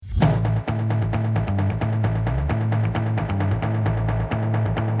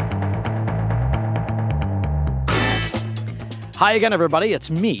Hi again, everybody. It's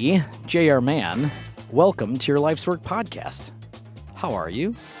me, J.R. Mann. Welcome to your Life's Work podcast. How are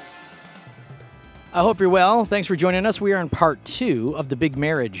you? I hope you're well. Thanks for joining us. We are in part 2 of the big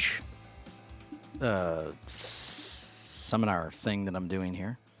marriage seminar thing that I'm doing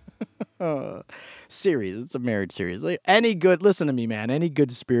here. Series. It's a marriage series. Listen to me, man. Any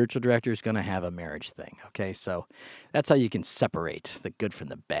good spiritual director is going to have a marriage thing. Okay, so that's how you can separate the good from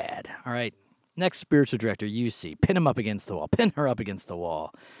the bad. All right. Next spiritual director you see, pin him up against the wall. Pin her up against the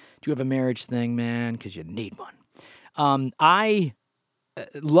wall. Do you have a marriage thing, man? Because you need one. I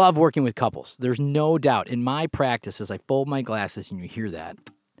love working with couples. There's no doubt. In my practice, as I fold my glasses and you hear that,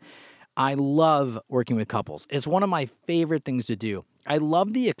 I love working with couples. It's one of my favorite things to do. I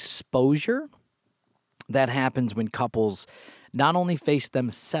love the exposure that happens when couples not only face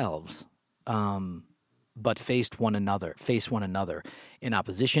themselves, but face one another in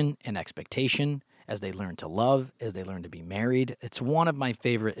opposition and expectation as they learn to love, as they learn to be married. It's one of my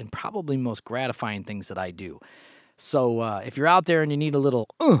favorite and probably most gratifying things that I do. So if you're out there and you need a little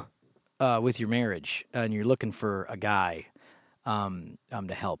with your marriage and you're looking for a guy to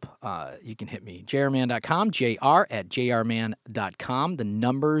help, you can hit me, jrman.com, jr@jrman.com. The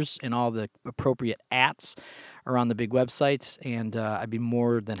numbers and all the appropriate ats are on the big websites, and I'd be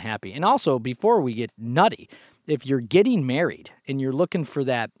more than happy. And also, before we get nutty, if you're getting married and you're looking for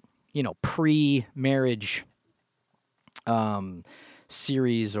that, pre-marriage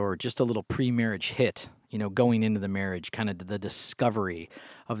series or just a little pre-marriage hit, going into the marriage, kind of the discovery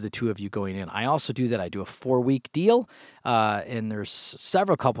of the two of you going in. I also do that. I do a 4-week deal, and there's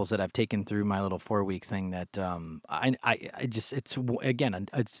several couples that I've taken through my little 4-week thing that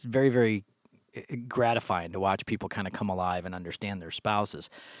it's very, very gratifying to watch people kind of come alive and understand their spouses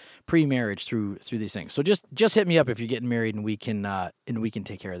pre-marriage through these things. So just hit me up if you're getting married, and we can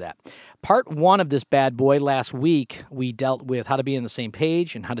take care of that. Part 1 of this bad boy. Last week we dealt with how to be on the same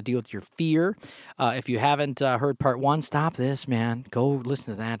page and how to deal with your fear. If you haven't heard part 1, stop this, man. Go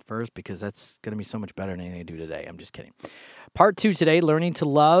listen to that first, because that's going to be so much better than anything I do today. I'm just kidding. Part 2 today: learning to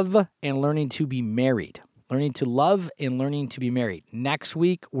love and learning to be married. Learning to love and learning to be married. Next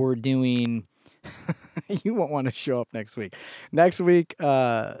week we're doing. You won't want to show up next week. Next week,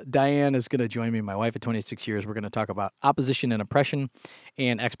 Diane is going to join me, my wife of 26 years. We're going to talk about opposition and oppression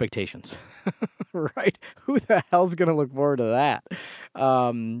and expectations. Right? Who the hell's going to look forward to that?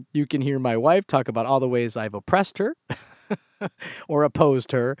 You can hear my wife talk about all the ways I've oppressed her or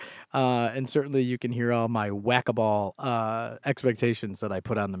opposed her. And certainly you can hear all my whack-a-ball expectations that I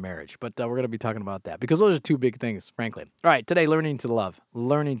put on the marriage. But we're going to be talking about that, because those are 2 big things, frankly. All right, today, learning to love,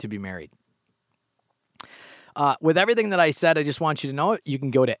 learning to be married. With everything that I said, I just want you to know you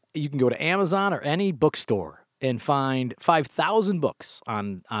can go to Amazon or any bookstore and find 5,000 books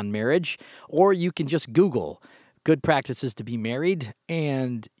on marriage, or you can just Google good practices to be married,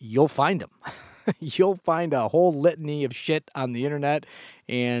 and you'll find them. You'll find a whole litany of shit on the internet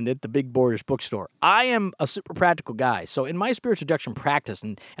and at the Big Borders bookstore. I am a super practical guy. So in my spiritual direction practice,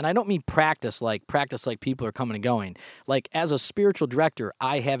 and I don't mean practice like people are coming and going. Like, as a spiritual director,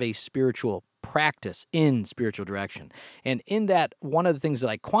 I have a spiritual practice in spiritual direction. And in that, one of the things that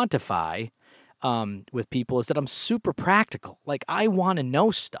I quantify with people is that I'm super practical. Like, I want to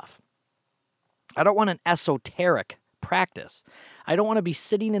know stuff. I don't want an esoteric practice. I don't want to be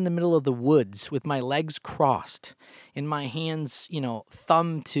sitting in the middle of the woods with my legs crossed and my hands,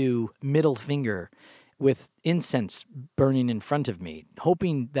 thumb to middle finger, with incense burning in front of me,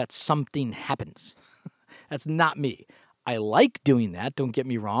 hoping that something happens. That's not me. I like doing that, don't get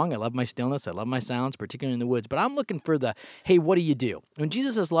me wrong. I love my stillness. I love my silence, particularly in the woods. But I'm looking for hey, what do you do? When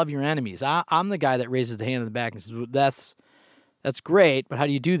Jesus says, love your enemies, I'm the guy that raises the hand in the back and says, that's great, but how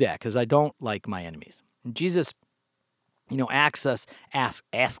do you do that? Because I don't like my enemies. And Jesus, asks us.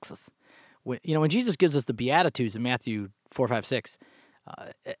 When Jesus gives us the Beatitudes in Matthew 4, 5, 6,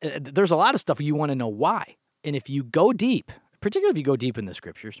 there's a lot of stuff you want to know why. And if you go deep, particularly if you go deep in the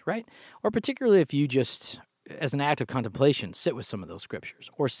scriptures, right? Or particularly if you just, as an act of contemplation, sit with some of those scriptures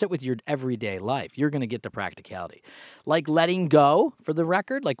or sit with your everyday life, you're going to get the practicality. Like letting go, for the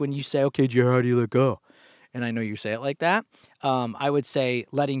record, like when you say, okay, Jared, how do you let go? And I know you say it like that. I would say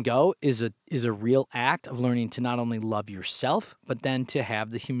letting go is a real act of learning to not only love yourself, but then to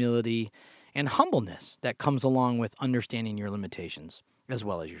have the humility and humbleness that comes along with understanding your limitations as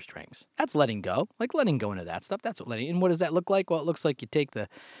well as your strengths. That's letting go, like letting go into that stuff. That's what letting. And what does that look like? Well, it looks like you take the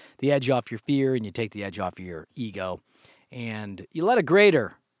edge off your fear and you take the edge off your ego, and you let a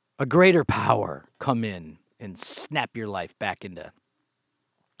greater power come in and snap your life back into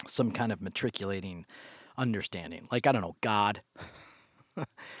some kind of matriculating understanding. Like, I don't know, God.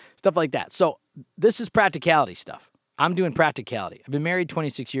 Stuff like that. So this is practicality stuff. I'm doing practicality. I've been married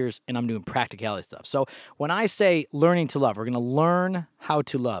 26 years, and I'm doing practicality stuff. So when I say learning to love, we're going to learn how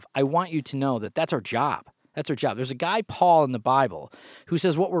to love. I want you to know that that's our job. That's our job. There's a guy, Paul, in the Bible who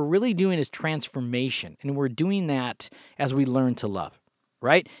says what we're really doing is transformation, and we're doing that as we learn to love,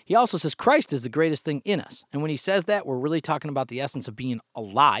 right? He also says Christ is the greatest thing in us. And when he says that, we're really talking about the essence of being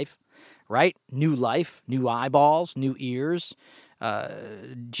alive, right? New life, new eyeballs, new ears.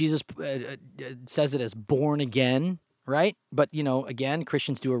 Jesus says it as born again, right? But, again,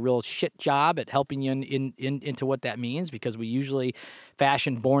 Christians do a real shit job at helping you into what that means, because we usually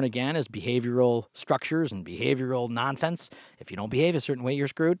fashion born again as behavioral structures and behavioral nonsense. If you don't behave a certain way, you're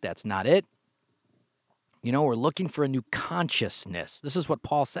screwed. That's not it. We're looking for a new consciousness. This is what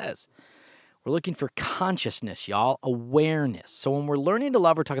Paul says. We're looking for consciousness, y'all, awareness. So when we're learning to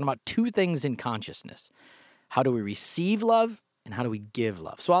love, we're talking about two things in consciousness. How do we receive love? And how do we give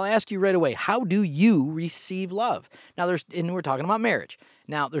love? So I'll ask you right away, how do you receive love? Now, we're talking about marriage.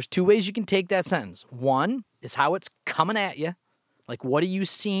 Now, there's two ways you can take that sentence. One is how it's coming at you. Like, what are you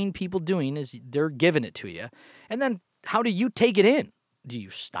seeing people doing as they're giving it to you? And then how do you take it in? Do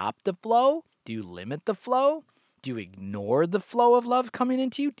you stop the flow? Do you limit the flow? Do you ignore the flow of love coming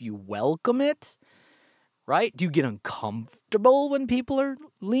into you? Do you welcome it? Right? Do you get uncomfortable when people are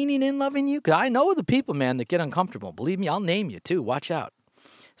leaning in, loving you? Because I know the people, man, that get uncomfortable. Believe me, I'll name you too. Watch out.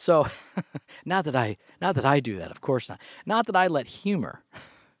 So, not that I do that, of course not. Not that I let humor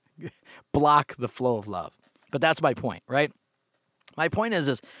block the flow of love. But that's my point, right? My point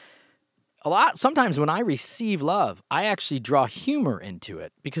is sometimes when I receive love, I actually draw humor into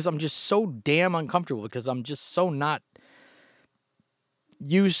it because I'm just so damn uncomfortable, because I'm just so not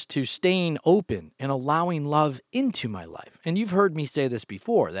used to staying open and allowing love into my life. And you've heard me say this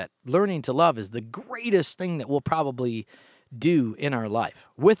before, that learning to love is the greatest thing that we'll probably do in our life,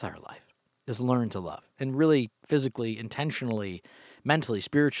 with our life, is learn to love and really physically, intentionally, mentally,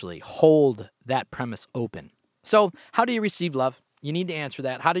 spiritually hold that premise open. So how do you receive love? You need to answer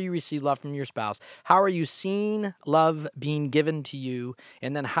that. How do you receive love from your spouse? How are you seeing love being given to you?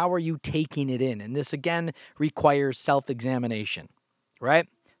 And then how are you taking it in? And this, again, requires self-examination. Right?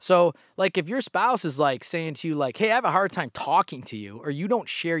 So, like, if your spouse is, like, saying to you, like, hey, I have a hard time talking to you, or you don't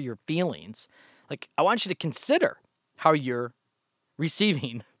share your feelings, like, I want you to consider how you're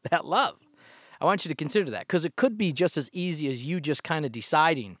receiving that love. I want you to consider that, because it could be just as easy as you just kind of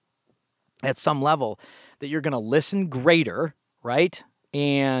deciding at some level that you're going to listen greater, right,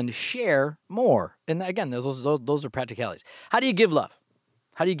 and share more. And, again, those are practicalities. How do you give love?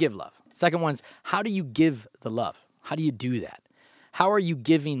 How do you give love? Second one's, how do you give the love? How do you do that? How are you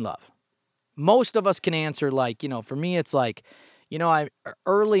giving love? Most of us can answer, like, for me, it's like, I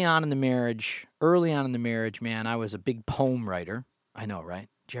early on in the marriage, man, I was a big poem writer. I know, right?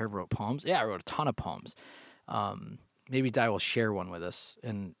 Jared wrote poems. Yeah, I wrote a ton of poems. Maybe Di will share one with us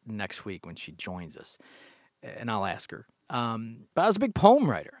next week when she joins us, and I'll ask her. But I was a big poem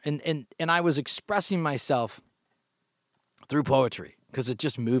writer, and I was expressing myself through poetry because it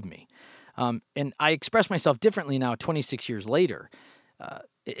just moved me. And I express myself differently now, 26 years later.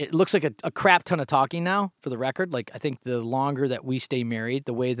 It looks like a crap ton of talking now, for the record. Like, I think the longer that we stay married,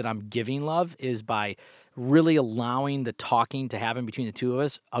 the way that I'm giving love is by really allowing the talking to happen between the two of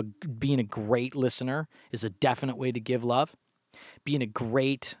us. Being a great listener is a definite way to give love. Being a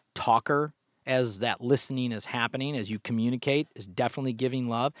great talker as that listening is happening, as you communicate, is definitely giving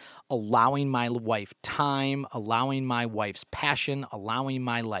love. Allowing my wife time, allowing my wife's passion, allowing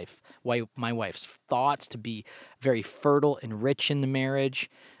my wife's thoughts to be very fertile and rich in the marriage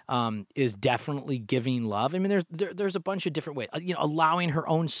is definitely giving love. I mean, there's a bunch of different ways. Allowing her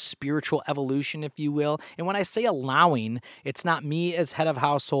own spiritual evolution, if you will. And when I say allowing, it's not me as head of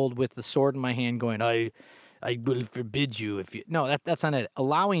household with the sword in my hand going, I will forbid you if you... No, that's not it.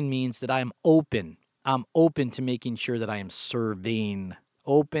 Allowing means that I'm open. I'm open to making sure that I am serving.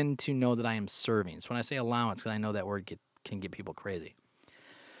 Open to know that I am serving. So when I say allowance, because I know that word can get people crazy.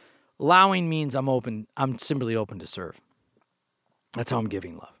 Allowing means I'm open. I'm simply open to serve. That's how I'm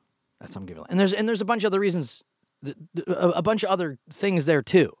giving love. And there's a bunch of other reasons, a bunch of other things there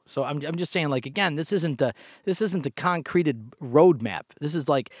too. So I'm just saying, like, again, this isn't the concreted roadmap. This is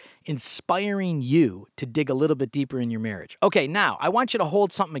like inspiring you to dig a little bit deeper in your marriage. Okay, now I want you to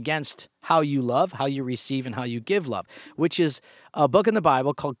hold something against how you love, how you receive, and how you give love, which is a book in the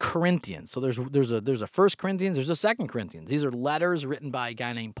Bible called Corinthians. So there's a 1 Corinthians, there's a 2 Corinthians. These are letters written by a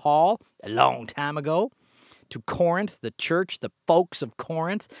guy named Paul a long time ago to Corinth, the church, the folks of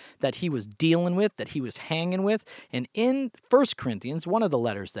Corinth that he was dealing with, that he was hanging with. And in 1 Corinthians, one of the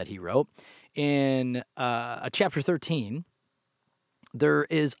letters that he wrote, in chapter 13, there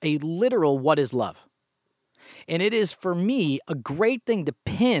is a literal what is love. And it is, for me, a great thing to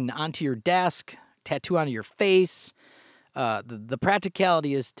pin onto your desk, tattoo onto your face. The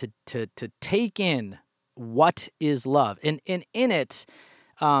practicality is to take in what is love. And in it,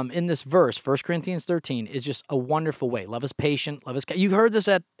 in this verse, 1 Corinthians 13, is just a wonderful way. Love is patient. Love is kind. You've heard this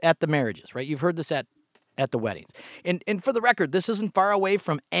at the marriages, right? You've heard this at the weddings. And for the record, this isn't far away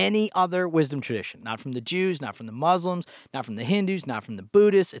from any other wisdom tradition. Not from the Jews, not from the Muslims, not from the Hindus, not from the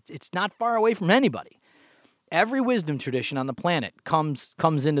Buddhists. It's not far away from anybody. Every wisdom tradition on the planet comes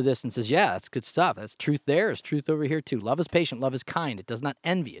into this and says, yeah, that's good stuff. That's truth there. There's truth over here too. Love is patient. Love is kind. It does not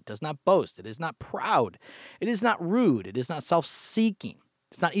envy. It does not boast. It is not proud. It is not rude. It is not self-seeking.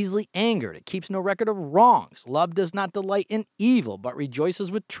 It's not easily angered. It keeps no record of wrongs. Love does not delight in evil, but rejoices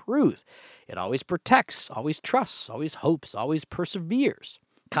with truth. It always protects, always trusts, always hopes, always perseveres.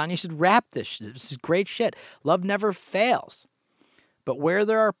 Kanye should rap this. This is great shit. Love never fails. But where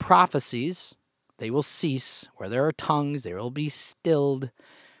there are prophecies, they will cease. Where there are tongues, they will be stilled.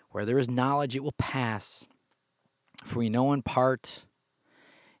 Where there is knowledge, it will pass. For we know in part,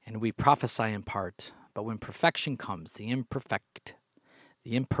 and we prophesy in part. But when perfection comes, the imperfect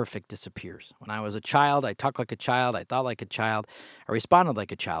disappears. When I was a child, I talked like a child. I thought like a child. I responded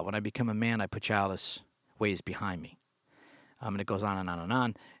like a child. When I become a man, I put childish ways behind me. And it goes on and on and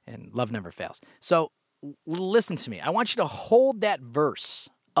on. And love never fails. So listen to me. I want you to hold that verse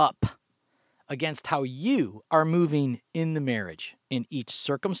up against how you are moving in the marriage, in each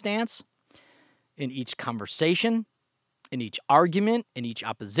circumstance, in each conversation, in each argument, in each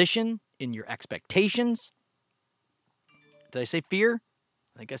opposition, in your expectations. Did I say fear?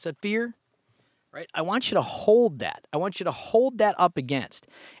 I think I said fear, right? I want you to hold that. I want you to hold that up against.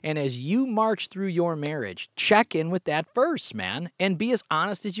 And as you march through your marriage, check in with that verse, man, and be as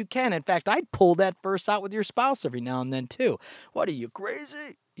honest as you can. In fact, I'd pull that verse out with your spouse every now and then, too. What, are you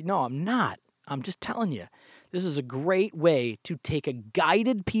crazy? No, I'm not. I'm just telling you. This is a great way to take a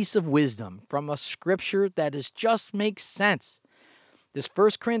guided piece of wisdom from a scripture that just makes sense. This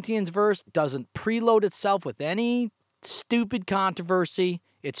 1 Corinthians verse doesn't preload itself with any stupid controversy.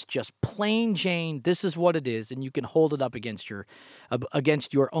 It's just plain Jane. This is what it is, and you can hold it up against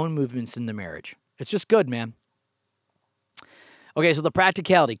your own movements in the marriage. It's just good, man. Okay, so the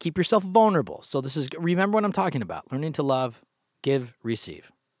practicality. Keep yourself vulnerable. So remember what I'm talking about. Learning to love, give,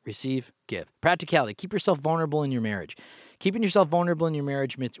 receive. Receive, give. Practicality. Keep yourself vulnerable in your marriage. Keeping yourself vulnerable in your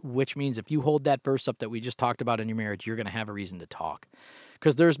marriage, which means if you hold that verse up that we just talked about in your marriage, you're going to have a reason to talk.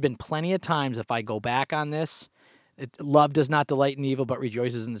 Because there's been plenty of times, if I go back on this, love does not delight in evil, but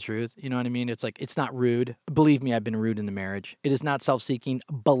rejoices in the truth. You know what I mean? It's like, it's not rude. Believe me, I've been rude in the marriage. It is not self-seeking.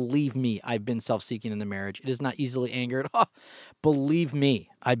 Believe me, I've been self-seeking in the marriage. It is not easily angered. Believe me,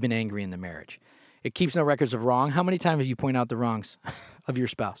 I've been angry in the marriage. It keeps no records of wrong. How many times have you point out the wrongs of your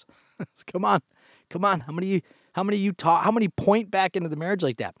spouse? Come on. How many point back into the marriage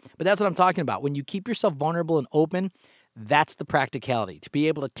like that? But that's what I'm talking about. When you keep yourself vulnerable and open, that's the practicality. To be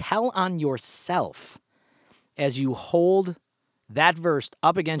able to tell on yourself as you hold that verse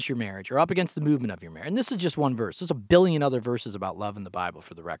up against your marriage or up against the movement of your marriage. And this is just one verse. There's a billion other verses about love in the Bible,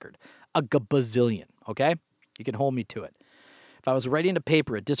 for the record. A gabazillion, okay? You can hold me to it. If I was writing a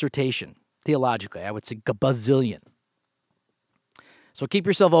paper, a dissertation, theologically, I would say gabazillion. So keep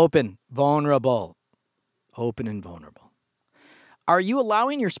yourself open, vulnerable, open and vulnerable. Are you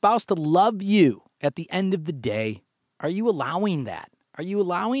allowing your spouse to love you at the end of the day? Are you allowing that? Are you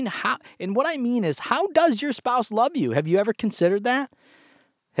allowing how? And what I mean is, how does your spouse love you? Have you ever considered that?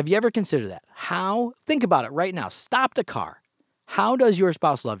 How? Think about it right now. Stop the car. How does your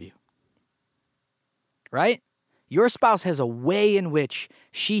spouse love you? Right? Your spouse has a way in which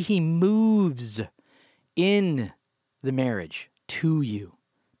he moves in the marriage to you.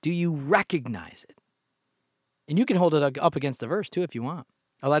 Do you recognize it? And you can hold it up against the verse too if you want.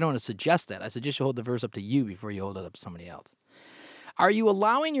 Although I don't want to suggest that. I suggest you hold the verse up to you before you hold it up to somebody else. Are you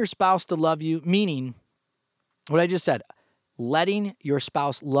allowing your spouse to love you? Meaning, what I just said, letting your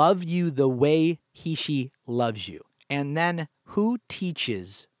spouse love you the way she loves you. And then, who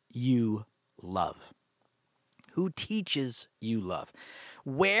teaches you love? Who teaches you love?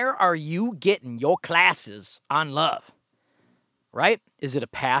 Where are you getting your classes on love? Right? Is it a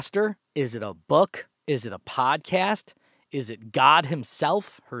pastor? Is it a book? Is it a podcast? Is it God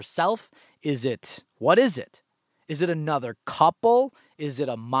himself, herself? What is it? Is it another couple? Is it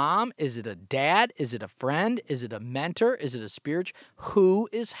a mom? Is it a dad? Is it a friend? Is it a mentor? Is it a spiritual? Who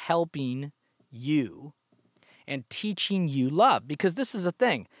is helping you and teaching you love? Because this is a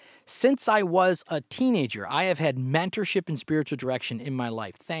thing. Since I was a teenager, I have had mentorship and spiritual direction in my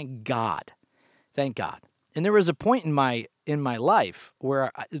life. Thank God. Thank God. And there was a point in my life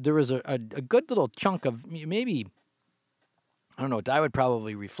where there was a good little chunk of maybe, I don't know, Di would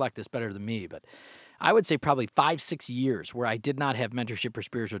probably reflect this better than me, but I would say probably 5-6 years where I did not have mentorship or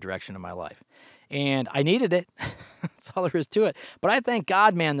spiritual direction in my life. And I needed it. That's all there is to it. But I thank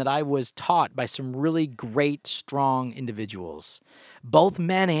God, man, that I was taught by some really great, strong individuals, both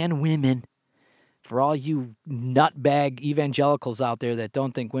men and women. For all you nutbag evangelicals out there that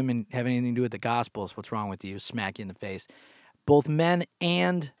don't think women have anything to do with the Gospels, what's wrong with you? Smack you in the face. Both men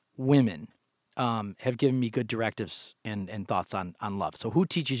and women have given me good directives and thoughts on love. So who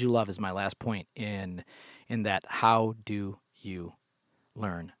teaches you love is my last point in that. How do you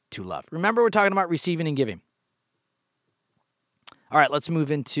learn to love? Remember, we're talking about receiving and giving. All right, let's move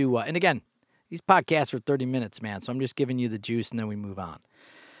into, and again, these podcasts are 30 minutes, man, so I'm just giving you the juice and then we move on.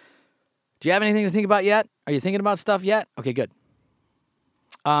 Do you have anything to think about yet? Are you thinking about stuff yet? Okay, good.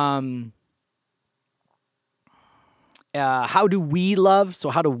 How do we love? So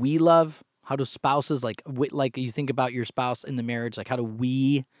how do we love? How do spouses, like you think about your spouse in the marriage, like how do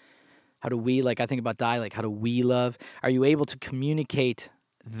we, like I think about Di, like how do we love? Are you able to communicate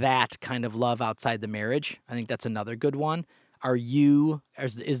that kind of love outside the marriage? I think that's another good one.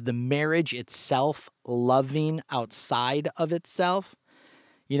 Is the marriage itself loving outside of itself?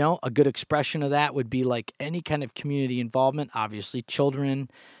 You know, a good expression of that would be like any kind of community involvement, obviously children,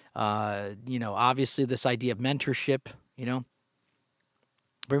 obviously this idea of mentorship,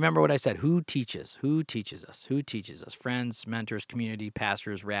 Remember what I said, who teaches? Who teaches us? Who teaches us? Friends, mentors, community,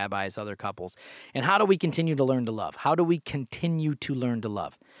 pastors, rabbis, other couples. And how do we continue to learn to love? How do we continue to learn to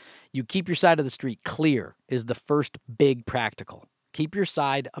love? You keep your side of the street clear is the first big practical. Keep your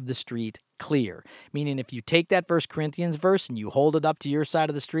side of the street clear. Meaning if you take that 1 Corinthians verse and you hold it up to your side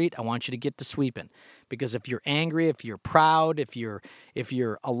of the street, I want you to get to sweeping. Because if you're angry, if you're proud, if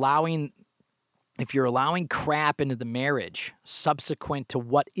you're allowing crap into the marriage subsequent to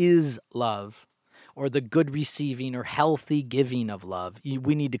what is love or the good receiving or healthy giving of love,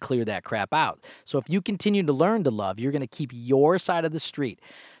 we need to clear that crap out. So if you continue to learn to love, you're going to keep your side of the street.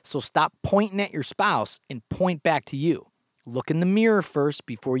 So stop pointing at your spouse and point back to you. Look in the mirror first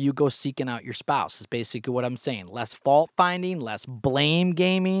before you go seeking out your spouse is basically what I'm saying. Less fault finding, less blame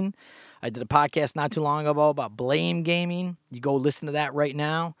gaming. I did a podcast not too long ago about blame gaming. You go listen to that right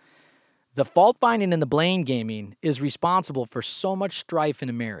now. The fault finding and the blame gaming is responsible for so much strife in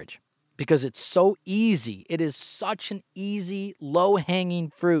a marriage because it's so easy. It is such an easy, low-hanging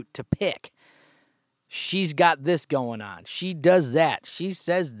fruit to pick. She's got this going on. She does that. She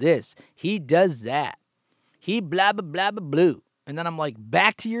says this. He does that. He blah, blah, blah, blah, blue. And then I'm like,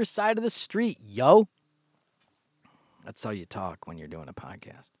 back to your side of the street, yo. That's how you talk when you're doing a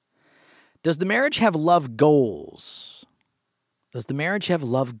podcast. Does the marriage have love goals? Does the marriage have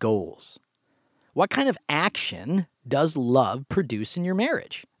love goals? What kind of action does love produce in your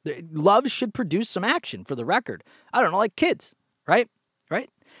marriage? Love should produce some action, for the record. I don't know, like kids, right? Right?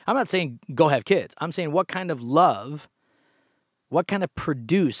 I'm not saying go have kids. I'm saying what kind of love, what kind of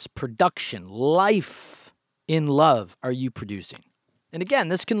production, life in love are you producing? And again,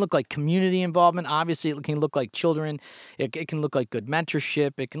 this can look like community involvement. Obviously, it can look like children. It can look like good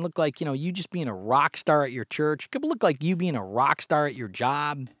mentorship. It can look like, you just being a rock star at your church. It could look like you being a rock star at your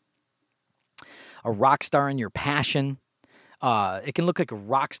job, a rock star in your passion. It can look like a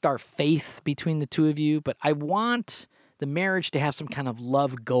rock star faith between the two of you. But I want the marriage to have some kind of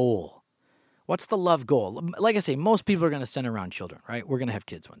love goal. What's the love goal? Like I say, most people are going to center around children, right? We're going to have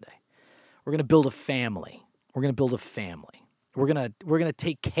kids one day. We're going to build a family. We're going to build a family. We're gonna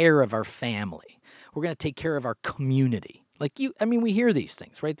take care of our family. We're gonna take care of our community. We hear these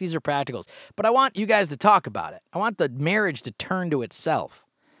things, right? These are practicals. But I want you guys to talk about it. I want the marriage to turn to itself,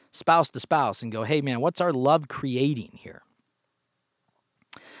 spouse to spouse, and go, hey man, what's our love creating here?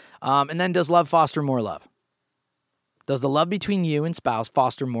 And then does love foster more love? Does the love between you and spouse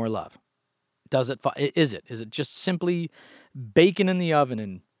foster more love? Is it just simply bacon in the oven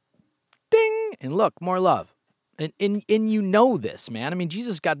and ding, and look, more love? And you know this, man. I mean,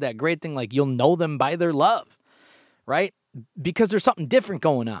 Jesus got that great thing, like you'll know them by their love, right? Because there's something different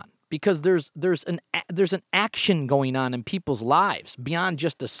going on. Because there's an action going on in people's lives beyond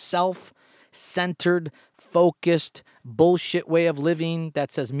just a self-centered, focused, bullshit way of living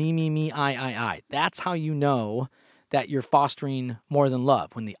that says me, I. That's how you know that you're fostering more than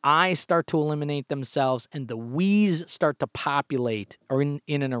love. When the I's start to eliminate themselves and the we's start to populate or in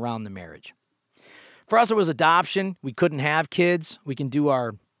and around the marriage. For us, it was adoption. We couldn't have kids. We can do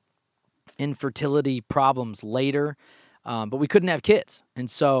our infertility problems later, but we couldn't have kids.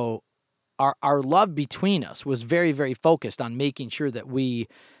 And so our love between us was very, very focused on making sure that we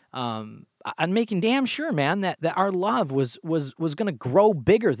on making damn sure, man, that our love was going to grow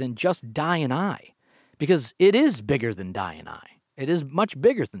bigger than just Di and I, because it is bigger than Di and I. It is much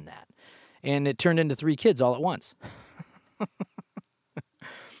bigger than that, and it turned into 3 kids all at once.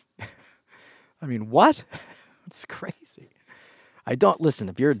 I mean, what? It's crazy. I don't listen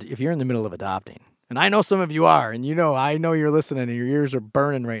if you're in the middle of adopting, and I know some of you are, and I know you're listening, and your ears are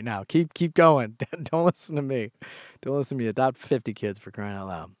burning right now. Keep going. Don't listen to me. Don't listen to me. Adopt 50 kids, for crying out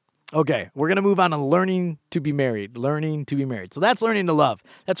loud. Okay, we're gonna move on to learning to be married. Learning to be married. So that's learning to love.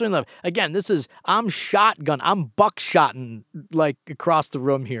 That's learning to love. Again, I'm buckshotting like across the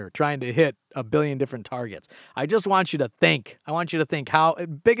room here, trying to hit a billion different targets. I just want you to think. I want you to think how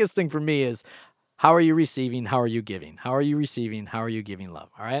biggest thing for me is, how are you receiving? How are you giving? How are you receiving? How are you giving love?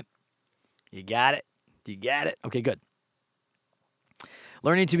 All right? You got it? You got it? Okay, good.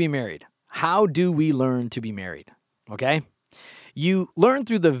 Learning to be married. How do we learn to be married? Okay? You learn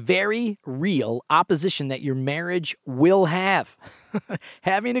through the very real opposition that your marriage will have.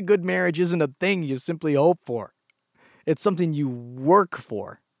 Having a good marriage isn't a thing you simply hope for. It's something you work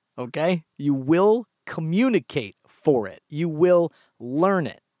for, okay? You will communicate for it. You will learn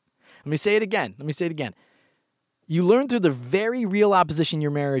it. Let me say it again. You learn through the very real opposition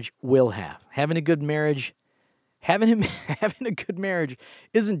your marriage will have. Having a good marriage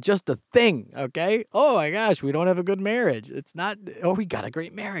isn't just a thing, okay? Oh my gosh, we don't have a good marriage. It's not, we got a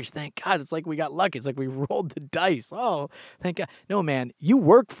great marriage, thank God. It's like we got lucky. It's like we rolled the dice. Oh, thank God. No, man, you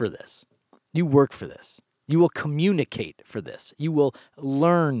work for this. You work for this. You will communicate for this. You will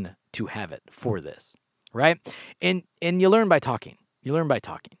learn to have it for this, right? And you learn by talking. You learn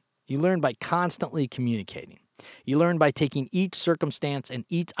by constantly communicating. You learn by taking each circumstance and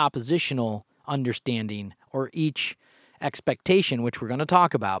each oppositional understanding or each expectation, which we're going to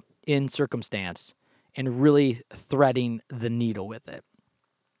talk about in circumstance, and really threading the needle with it.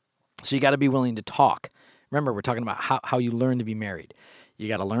 So you got to be willing to talk. Remember, we're talking about how you learn to be married. You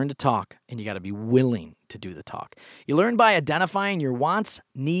got to learn to talk, and you got to be willing to do the talk. You learn by identifying your wants,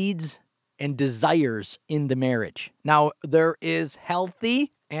 needs, and desires in the marriage. Now, there is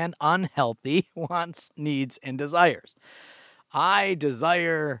healthy and unhealthy wants, needs, and desires. I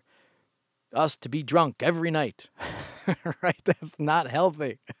desire us to be drunk every night, right? That's not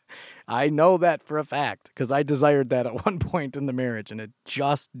healthy. I know that for a fact because I desired that at one point in the marriage and it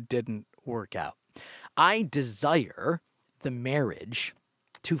just didn't work out. I desire the marriage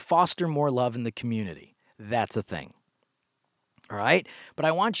to foster more love in the community. That's a thing. All right? But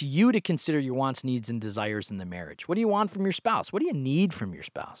I want you to consider your wants, needs, and desires in the marriage. What do you want from your spouse? What do you need from your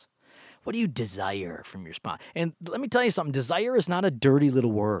spouse? What do you desire from your spouse? And let me tell you something. Desire is not a dirty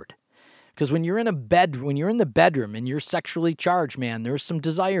little word. Because when you're in the bedroom and you're sexually charged, man, there's some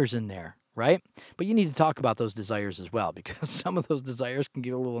desires in there, right? But you need to talk about those desires as well, because some of those desires can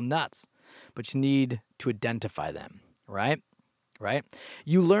get a little nuts. But you need to identify them, right? Right?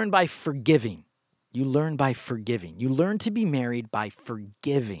 You learn by forgiving. You learn to be married by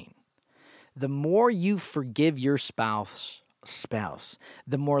forgiving. The more you forgive your spouse,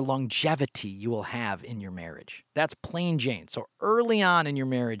 the more longevity you will have in your marriage. That's plain Jane. So early on in your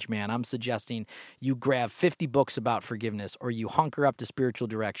marriage, man, I'm suggesting you grab 50 books about forgiveness, or you hunker up to spiritual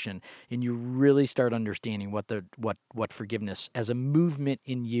direction and you really start understanding what forgiveness as a movement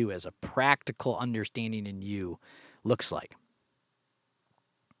in you, as a practical understanding in you looks like.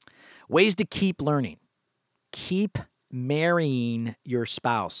 Ways to keep learning. Keep marrying your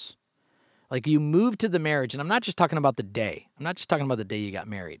spouse. Like you move to the marriage, and I'm not just talking about the day. I'm not just talking about the day you got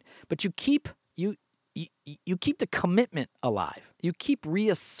married, but you keep the commitment alive. You keep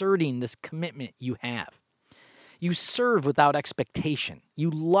reasserting this commitment you have. You serve without expectation. You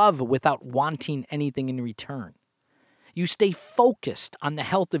love without wanting anything in return. You stay focused on the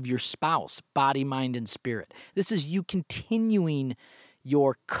health of your spouse, body, mind, and spirit. This is you continuing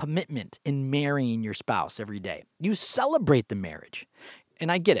your commitment in marrying your spouse every day. You celebrate the marriage.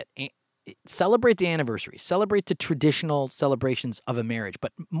 And I get it. Celebrate the anniversary. Celebrate the traditional celebrations of a marriage.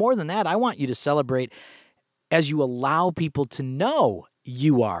 But more than that, I want you to celebrate as you allow people to know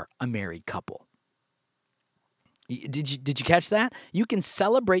you are a married couple. Did you catch that? You can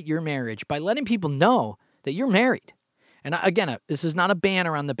celebrate your marriage by letting people know that you're married. And again, this is not a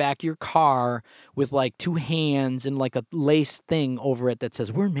banner on the back of your car with like 2 hands and like a lace thing over it that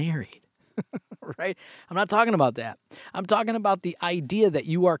says, "We're married." Right? I'm not talking about that. I'm talking about the idea that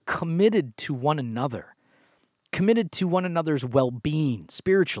you are committed to one another, committed to one another's well-being,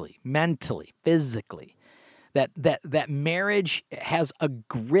 spiritually, mentally, physically. That marriage has a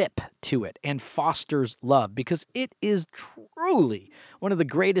grip to it and fosters love, because it is truly one of the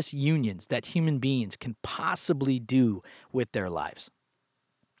greatest unions that human beings can possibly do with their lives.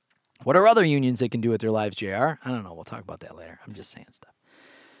 What are other unions they can do with their lives, JR? I don't know. We'll talk about that later. I'm just saying stuff.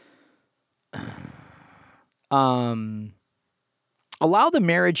 Allow the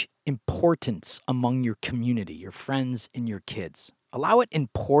marriage importance among your community, your friends, and your kids. Allow it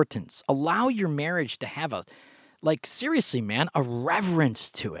importance. Allow your marriage to have seriously, man, a reverence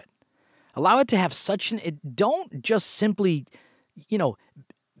to it. Allow it to have don't just simply,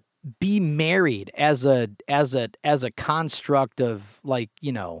 be married as a construct of like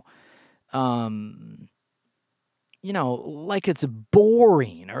it's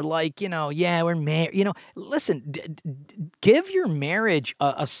boring or we're married. Listen, give your marriage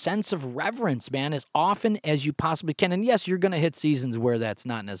a sense of reverence, man, as often as you possibly can. And yes, you're going to hit seasons where that's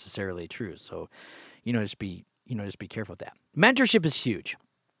not necessarily true. So, just be careful with that. Mentorship is huge.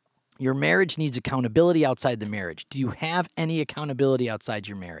 Your marriage needs accountability outside the marriage. Do you have any accountability outside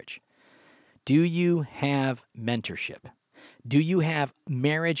your marriage? Do you have mentorship? Do you have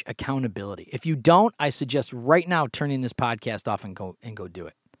marriage accountability? If you don't, I suggest right now turning this podcast off and go do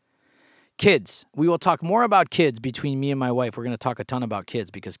it. Kids. We will talk more about kids between me and my wife. We're going to talk a ton about kids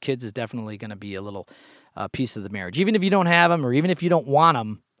because kids is definitely going to be a little piece of the marriage. Even if you don't have them or even if you don't want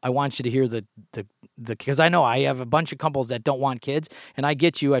them, I want you to hear the because I know I have a bunch of couples that don't want kids, and I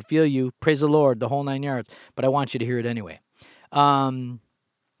get you, I feel you, praise the Lord, the whole 9 yards, but I want you to hear it anyway.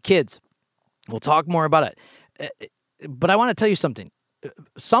 Kids, we'll talk more about it. But I want to tell you something.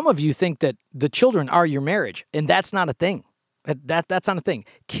 Some of you think that the children are your marriage, and that's not a thing. That's not a thing.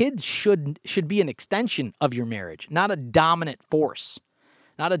 Kids should be an extension of your marriage, not a dominant force.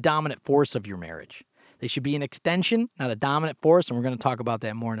 Not a dominant force of your marriage. They should be an extension, not a dominant force, and we're going to talk about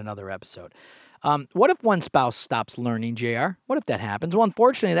that more in another episode. What if one spouse stops learning, JR? What if that happens? Well,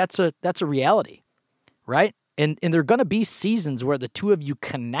 unfortunately, that's a reality, right? And there are going to be seasons where the two of you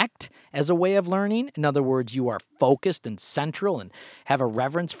connect as a way of learning. In other words, you are focused and central and have a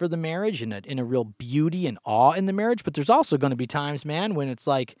reverence for the marriage and in a real beauty and awe in the marriage. But there's also going to be times, man, when it's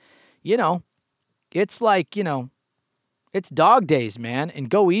it's dog days, man, and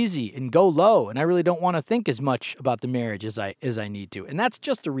go easy and go low. And I really don't want to think as much about the marriage as I need to. And that's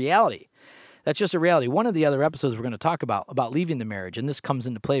just a reality. That's just a reality. One of the other episodes we're going to talk about leaving the marriage, and this comes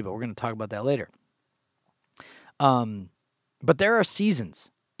into play, but we're going to talk about that later. But there are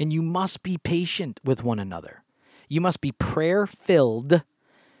seasons, and you must be patient with one another. You must be prayer-filled,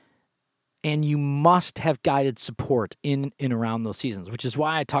 and you must have guided support in and around those seasons, which is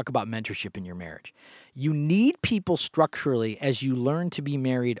why I talk about mentorship in your marriage. You need people structurally as you learn to be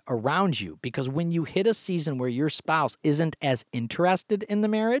married around you, because when you hit a season where your spouse isn't as interested in the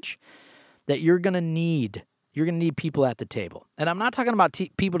marriage, that you're going to need people at the table. And I'm not talking about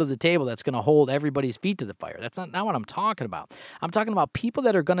people to the table that's going to hold everybody's feet to the fire. That's not what I'm talking about. I'm talking about people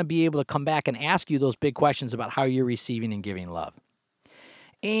that are going to be able to come back and ask you those big questions about how you're receiving and giving love.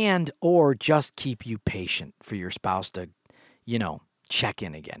 And or just keep you patient for your spouse to, check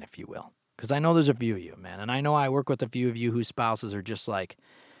in again, if you will. Because I know there's a few of you, man. And I know I work with a few of you whose spouses are just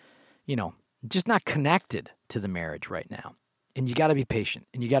just not connected to the marriage right now. And you got to be patient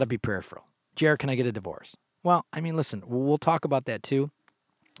and you got to be prayerful. Jared, can I get a divorce? Well, listen, we'll talk about that too.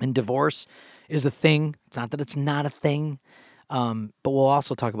 And divorce is a thing. It's not that it's not a thing, but we'll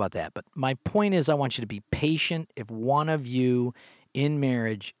also talk about that. But my point is I want you to be patient if one of you in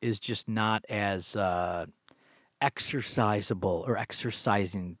marriage is just not as exercisable or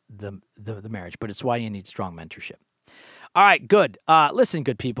exercising the marriage. But it's why you need strong mentorship. All right, good. Listen,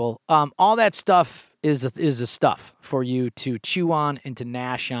 good people. All that stuff is a stuff for you to chew on and to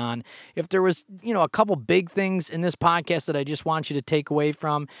gnash on. If there was, a couple big things in this podcast that I just want you to take away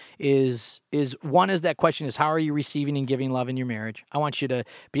from is one is that question is how are you receiving and giving love in your marriage? I want you to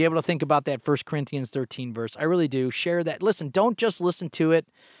be able to think about that 1 Corinthians 13 verse. I really do. Share that. Listen, don't just listen to it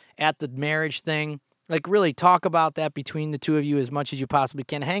at the marriage thing. Like really talk about that between the two of you as much as you possibly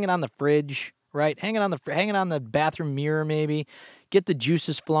can. Hang it on the fridge. Right, hang it on the bathroom mirror, maybe. Get the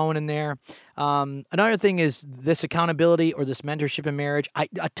juices flowing in there. Another thing is this accountability or this mentorship in marriage.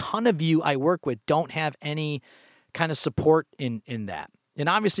 A ton of you I work with don't have any kind of support in that. And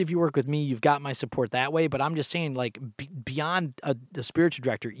obviously, if you work with me, you've got my support that way. But I'm just saying, beyond the spiritual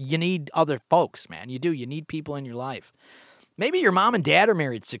director, you need other folks, man. You do. You need people in your life. Maybe your mom and dad are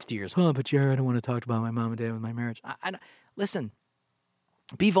married 60 years. Oh, but Jared, I don't want to talk about my mom and dad with my marriage. Listen,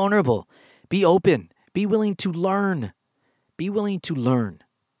 be vulnerable. Be open. Be willing to learn. Be willing to learn.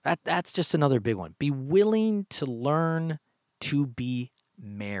 That's just another big one. Be willing to learn to be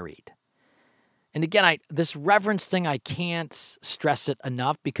married. And again, this reverence thing, I can't stress it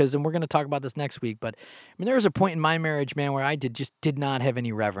enough because, and we're going to talk about this next week, but there was a point in my marriage, man, where I just did not have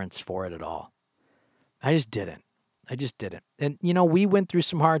any reverence for it at all. I just didn't. I just didn't. And, we went through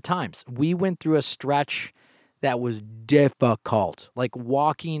some hard times. We went through a stretch that was difficult, like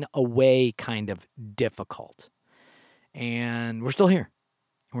walking away kind of difficult. And we're still here.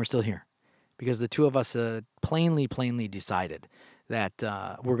 And we're still here because the two of us plainly decided that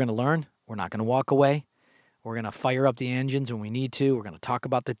we're going to learn. We're not going to walk away. We're going to fire up the engines when we need to. We're going to talk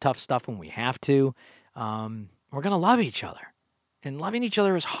about the tough stuff when we have to. We're going to love each other. And loving each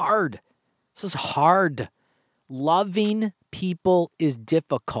other is hard. This is hard. Loving people is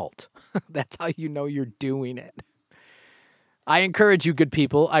difficult. That's how you know you're doing it. I encourage you, good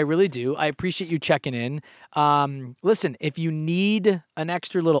people. I really do. I appreciate you checking in. Listen, if you need an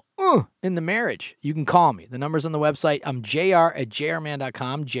extra little in the marriage, you can call me. The number's on the website. I'm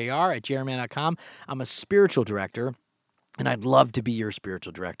jr@jrman.com, jr@jrman.com. I'm a spiritual director, and I'd love to be your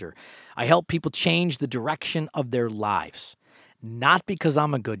spiritual director. I help people change the direction of their lives, not because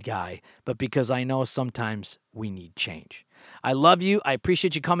I'm a good guy, but because I know sometimes we need change. I love you. I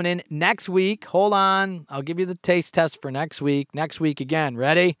appreciate you coming in. Next week, hold on. I'll give you the taste test for next week. Next week again.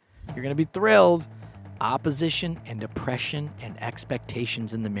 Ready? You're going to be thrilled. Opposition and depression and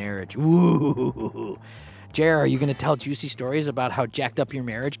expectations in the marriage. Ooh. JR, are you going to tell juicy stories about how jacked up your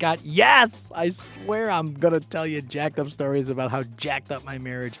marriage got? Yes! I swear I'm going to tell you jacked up stories about how jacked up my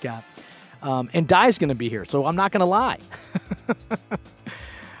marriage got. And Di's going to be here, so I'm not going to lie.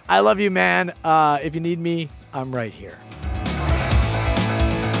 I love you, man. If you need me, I'm right here.